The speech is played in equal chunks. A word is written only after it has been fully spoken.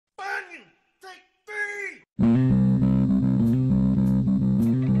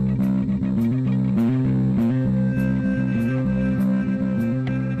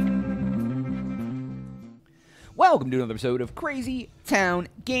Welcome to another episode of Crazy Town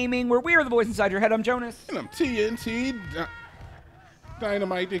Gaming, where we are the voice inside your head. I'm Jonas. And I'm TNT,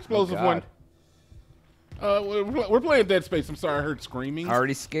 Dynamite, the explosive one. We're playing Dead Space. I'm sorry, I heard screaming.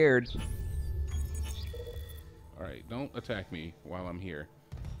 Already scared. All right, don't attack me while I'm here.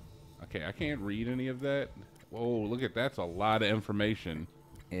 Okay, I can't read any of that. Whoa, look at that's a lot of information.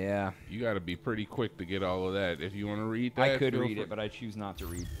 Yeah. You got to be pretty quick to get all of that. If you want to read that, I could read it, but I choose not to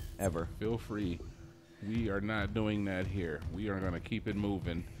read, ever. Feel free. We are not doing that here. We are going to keep it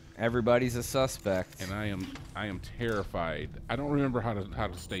moving. Everybody's a suspect. And I am terrified. I don't remember how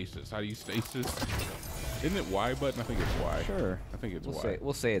to stasis. How do you stasis? Isn't it Y button? I think it's Y. Sure. I think it's Y.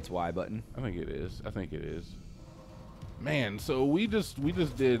 We'll say it's Y button. I think it is. I think it is. Man, so we just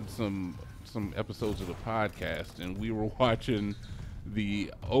did some episodes of the podcast, and we were watching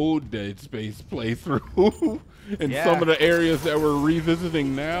the old Dead Space playthrough and some of the areas that we're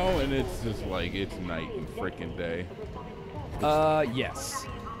revisiting now, and it's just like it's night and frickin' day. Yes.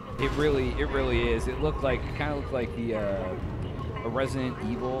 It really is. It kind of looked like the a Resident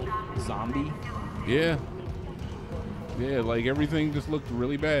Evil zombie. Yeah. Yeah, like everything just looked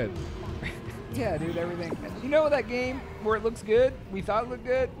really bad. Yeah, dude, everything. You know that game where it looks good? We thought it looked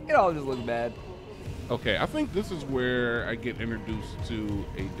good. It all just looked bad. Okay, I think this is where I get introduced to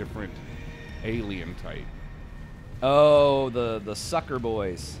a different alien type. Oh, the sucker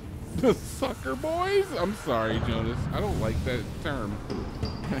boys. The sucker boys? I'm sorry, Jonas. I don't like that term.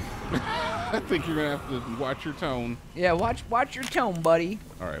 I think you're gonna have to watch your tone. Yeah, watch your tone, buddy.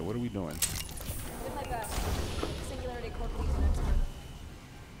 All right, what are we doing?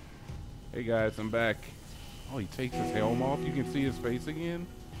 Hey guys, I'm back. Oh, he takes his helm off. You can see his face again.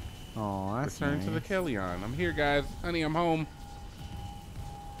 Oh, that's Return nice. to the Kellyon. I'm here, guys. Honey, I'm home.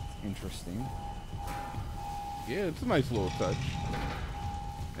 Interesting. Yeah, it's a nice little touch.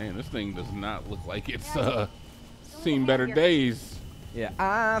 Man, this thing does not look like it's seen better days. Yeah,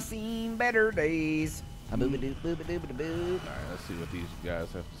 I've seen better days. Boo-ba-doo, boo-ba-doo-ba-doo. All right, let's see what these guys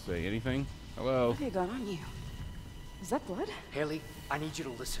have to say. Anything? Hello? What have you got on you? Is that blood? Haley, I need you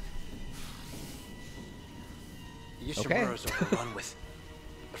to listen. The Okay. Ishimura's overrun with...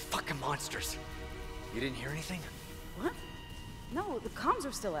 They're fucking monsters. You didn't hear anything? What? No, the comms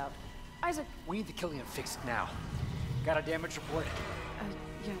are still out. Isaac... We need the Kellyon fixed now. Got a damage report?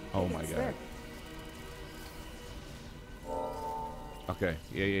 Yeah, Oh my it's God. there. Okay.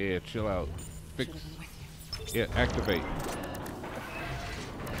 Yeah. Chill out. Fix. Yeah, activate.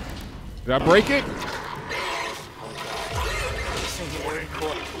 Did I break it?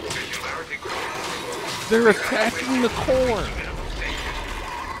 They're attacking the core.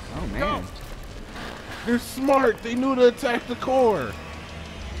 Oh man, They're smart. They knew to attack the core.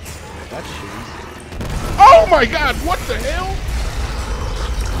 that's shitty. Oh my God! What the hell?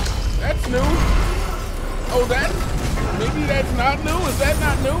 That's new. Oh, maybe that's not new. Is that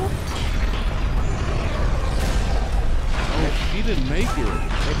not new? Oh, she didn't make it.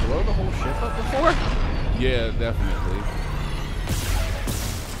 They blow the whole ship up before? Yeah, definitely.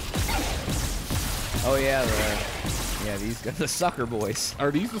 Oh yeah, these guys, the sucker boys.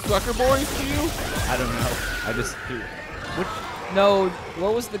 Are these the sucker boys to you? I don't know. I just no.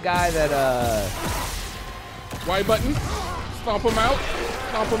 What was the guy that Y button. Stomp him out.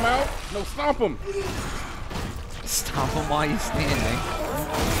 Stomp him out. No, stomp him. Stomp him while he's standing?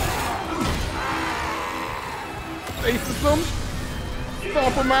 Stasis him.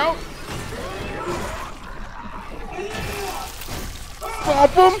 Stomp him out.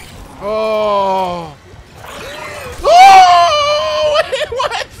 Stomp him. Oh. Oh! Wait,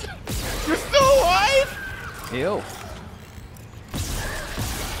 what? You're still alive? Ew.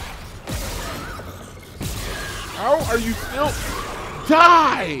 How are you still?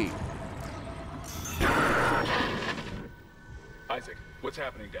 Die! Isaac, what's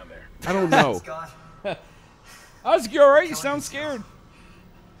happening down there? I don't know. Scott, Ozzy, you alright? You sound scared.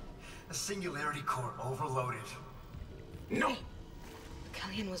 the singularity core overloaded. No,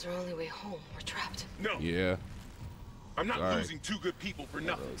 Kellyon was our only way home. We're trapped. no. Yeah. I'm not Sorry. losing two good people for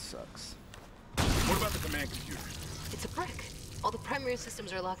nothing. Really sucks. What about the command computer? It's a brick. All the primary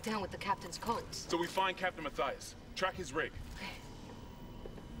systems are locked down with the captain's codes. So we find Captain Matthias, track his rig.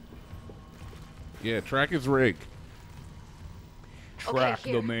 Yeah, track his rig. Track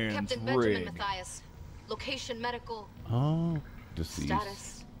okay, here. the man's Captain Benjamin rig. Matthias. Location medical. Oh. Deceased.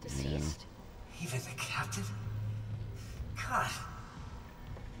 Status deceased. Even the captain? God.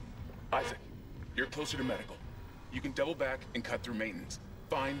 Isaac, you're closer to medical. You can double back and cut through maintenance.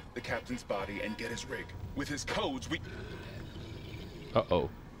 Find the captain's body and get his rig. With his codes, we... Uh-oh.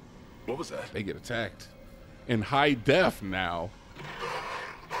 What was that? They get attacked. In high def now.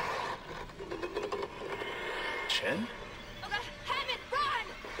 again? Okay, Hammond, run!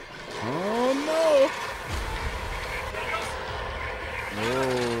 Oh, no.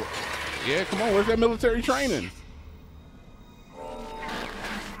 Oh. Yeah, come on. Where's that military training?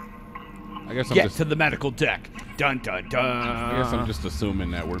 I guess I'm Get just, to the medical deck. Dun, dun, dun. I guess I'm just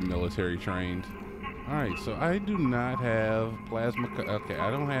assuming that we're military trained. All right, so I do not have plasma. Okay,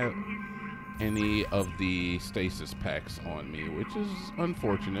 I don't have any of the stasis packs on me, which is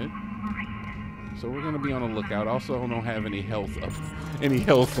unfortunate. So we're gonna be on the lookout. Also, I don't have any health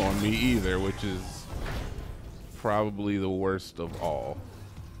on me either, which is probably the worst of all.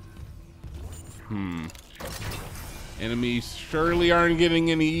 Enemies surely aren't getting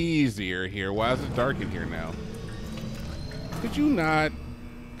any easier here. Why is it dark in here now? Could you not?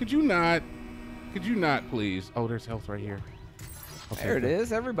 Could you not? Could you not, please? Oh, there's health right here. Okay, There it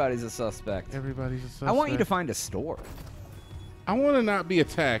is. Everybody's a suspect. Everybody's a suspect. I want you to find a store. I want to not be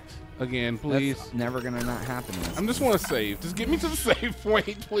attacked again, please. That's never gonna not happen. I just want to save. Just get me to the save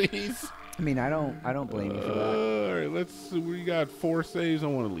point, please. I mean, I don't blame you for that. All right, let's see. We got 4 saves. I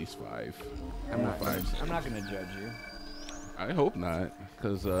want at least 5. I'm not gonna judge you. I hope not,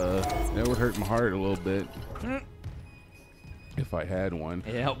 because that would hurt my heart a little bit. If I had one.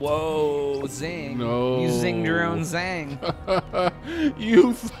 Yeah. Whoa, zing. No. You zinged your own zang.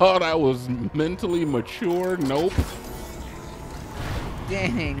 You thought I was mentally mature? Nope.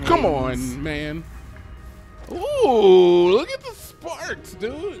 Dang. Come ladies. on, man. Ooh, look at the sparks,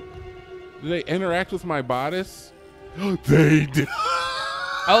 dude. Do they interact with my bodice? They do.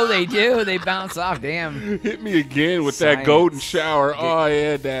 Oh, they do. They bounce off. Damn. Hit me again with that Science. golden shower. Oh,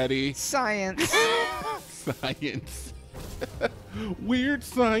 yeah, daddy. Science. Science. Weird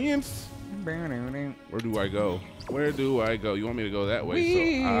science. Where do I go? Where do I go? You want me to go that way?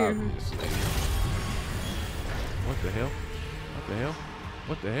 Weird. So obviously. What the hell? What the hell?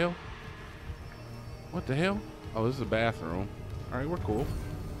 What the hell? What the hell? Oh, this is a bathroom. All right, we're cool.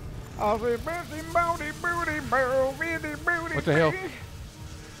 What the hell?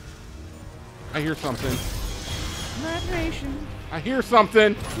 I hear something. I hear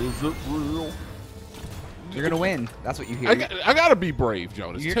something. Is it real? You're gonna win. That's what you hear. I gotta be brave,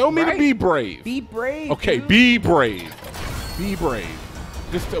 Jonas. You're Tell me right. to be brave. Be brave. Okay, dude. be brave. Be brave.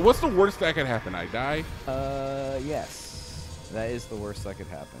 Just what's the worst that could happen? I die? Yes. That is the worst that could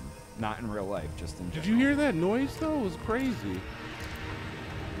happen. Not in real life, just in Did general. you hear that noise though? It was crazy.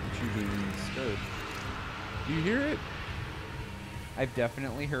 You being scared. Do you hear it? I've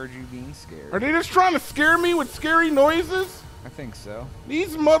definitely heard you being scared. Are they just trying to scare me with scary noises? I think so.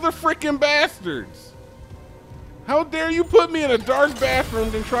 These mother-frickin' bastards. How dare you put me in a dark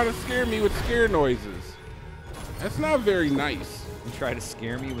bathroom and try to scare me with scare noises? That's not very nice. You try to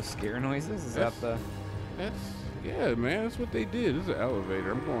scare me with scare noises? Is that the... Yeah, man, that's what they did. This is an elevator.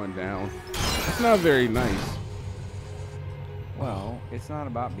 I'm going down. That's not very nice. Well, it's not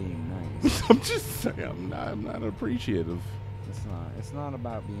about being nice. I'm just saying, I'm not appreciative. It's not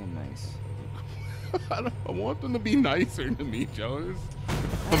about being nice. I want them to be nicer to me, Jonas.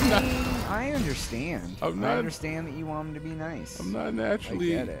 I understand. I understand that you want them to be nice. I'm not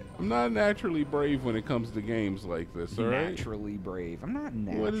naturally. I get it. I'm not naturally brave when it comes to games like this. All right. Naturally brave. I'm not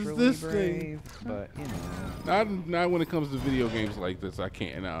What is naturally this brave, thing? but you know. Not when it comes to video games like this. I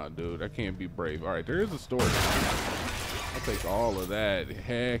can't. Nah, dude. I can't be brave. All right, there is a store. I'll take all of that.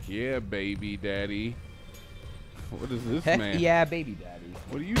 Heck yeah, baby daddy. What is this, Heck man? yeah, baby daddy.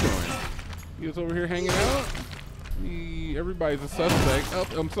 What are you doing? You just over here hanging out? Everybody's a suspect. Oh,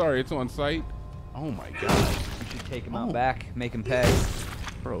 I'm sorry, it's on site. Oh my god. You should take him out back, make him pay.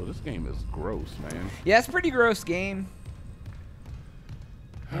 Bro, this game is gross, man. Yeah, it's a pretty gross game.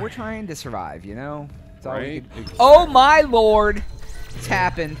 We're trying to survive, you know? It's all we Right? can- Oh my lord! It's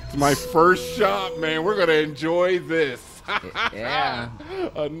happened. It's my first shot, man. We're gonna enjoy this. Yeah.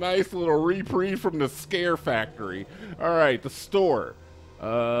 A nice little reprieve from the scare factory. All right, the store.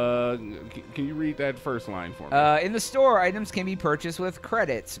 Can you read that first line for me? In the store, items can be purchased with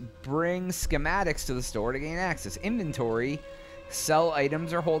credits. Bring schematics to the store to gain access. Inventory. Sell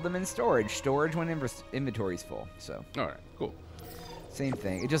items or hold them in storage. Storage when inventory is full. So, All right, cool. same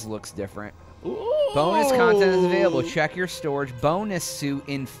thing. It just looks different. Ooh. Bonus content is available. Check your storage. Bonus suit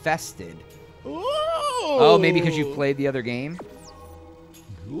infested. Ooh. Oh, maybe because you've played the other game?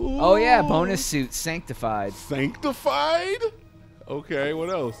 Ooh. Oh, yeah. Bonus suit sanctified. Sanctified? Okay, what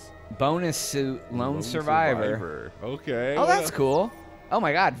else? Bonus suit lone survivor. Okay. Oh, that's cool. Oh,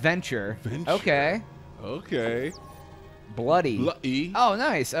 my God. Venture. Venture. Okay. Okay. Bloody. Bloody. Oh,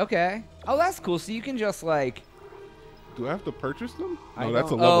 nice. Okay. Oh, that's cool. So you can just, like... Do I have to purchase them? I No, that's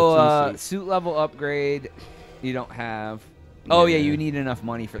a don't- level 2 suit. suit level upgrade. You don't have. Oh yeah, you need enough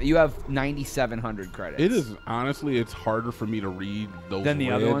money for. You have 9,700 credits. It is honestly, it's harder for me to read those than the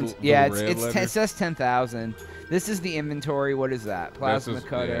red, other ones. the Yeah, red it letters. says 10,000. This is the inventory. What is that? Plasma That's just-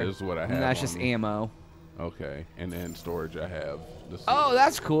 cutter. yeah, this is what I have And that's on just me. ammo. Okay, and then storage I have. Oh,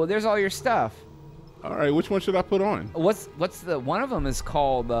 that's cool. There's all your stuff. All right, which one should I put on? What's the one of them is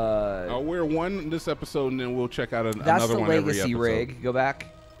called? I'll wear one this episode, and then we'll check out That's another the one every legacy episode. rig. Go back.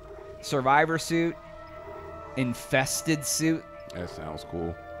 Survivor suit. Infested suit. That sounds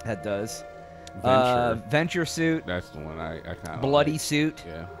cool. That does. Venture. Venture suit. That's the one I kind of Bloody like. suit.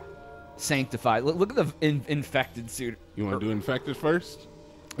 Yeah. Sanctified. Look at the infected suit. You want to do infected first?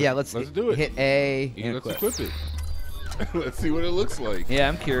 Yeah, let's do it. Hit A. Yeah, and let's equip. equip it. Let's see what it looks like. Yeah,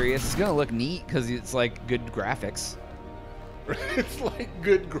 I'm curious. It's gonna look neat because it's like good graphics. It's like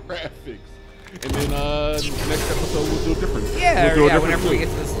good graphics. And then next episode we'll do a different. Yeah, we'll do a yeah. different Whenever we suit. get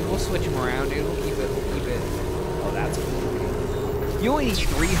to this, we'll switch them around, dude. We'll keep it. Oh, that's cool. You only need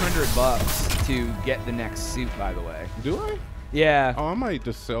 $300 to get the next suit, by the way. Do I? Yeah. Oh, I might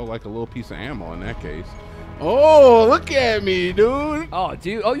just sell like a little piece of ammo in that case. Oh, look at me, dude. Oh,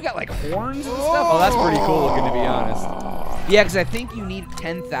 dude. Oh, you got like horns and stuff. Oh, that's pretty cool looking, to be honest. Yeah, because I think you need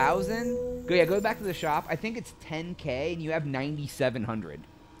 10,000. Go back to the shop. I think it's 10K, and you have 9,700.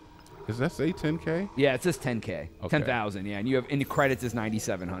 Does that say 10K? Yeah, it says 10K. Okay. 10,000. Yeah, and you have in the credits is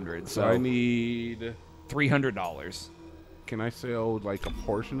 9,700. So I need $300. Can I sell like a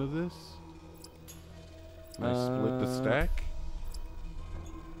portion of this? Can I split the stack?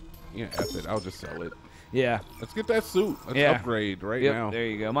 Yeah, F it. I'll just sell it. Yeah. Let's get that suit. Let's Yeah. upgrade right Yep, now. there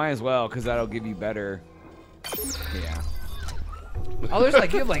you go. Might as well, because that'll give you better. Yeah. Oh, there's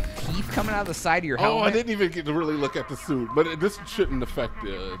like you have like teeth coming out of the side of your Oh, helmet. I didn't even get to really look at the suit, but this shouldn't affect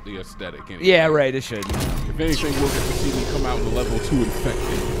the aesthetic anyway. Yeah, right. It should. If anything, we'll get to see me come out in level 2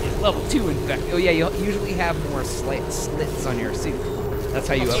 infected. Level 2 infect. Oh yeah, you usually have more slits on your suit. That's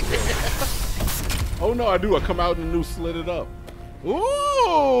how you upgrade. Oh no, I do. I come out in the new slitted up.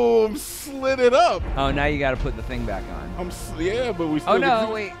 Ooh, I'm slitted up. Oh, now you got to put the thing back on. Yeah, but we still. Oh no, get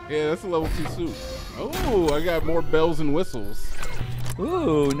wait. Yeah, that's a level 2 suit. Oh, I got more bells and whistles.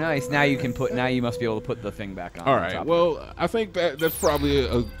 Ooh, nice. Now you can put. Now you must be able to put the thing back on. All on right. top of Well, I think that's probably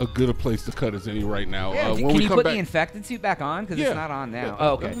a good a place to cut as any right now. it. Yeah, when can we you come put back, the infected suit back on? Because Yeah. it's not on now. Yeah, Oh,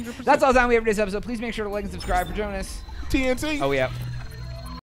 okay. 100%. That's all the time we have for today's episode. Please make sure to like and subscribe for Jonas. TNT. Oh, yeah.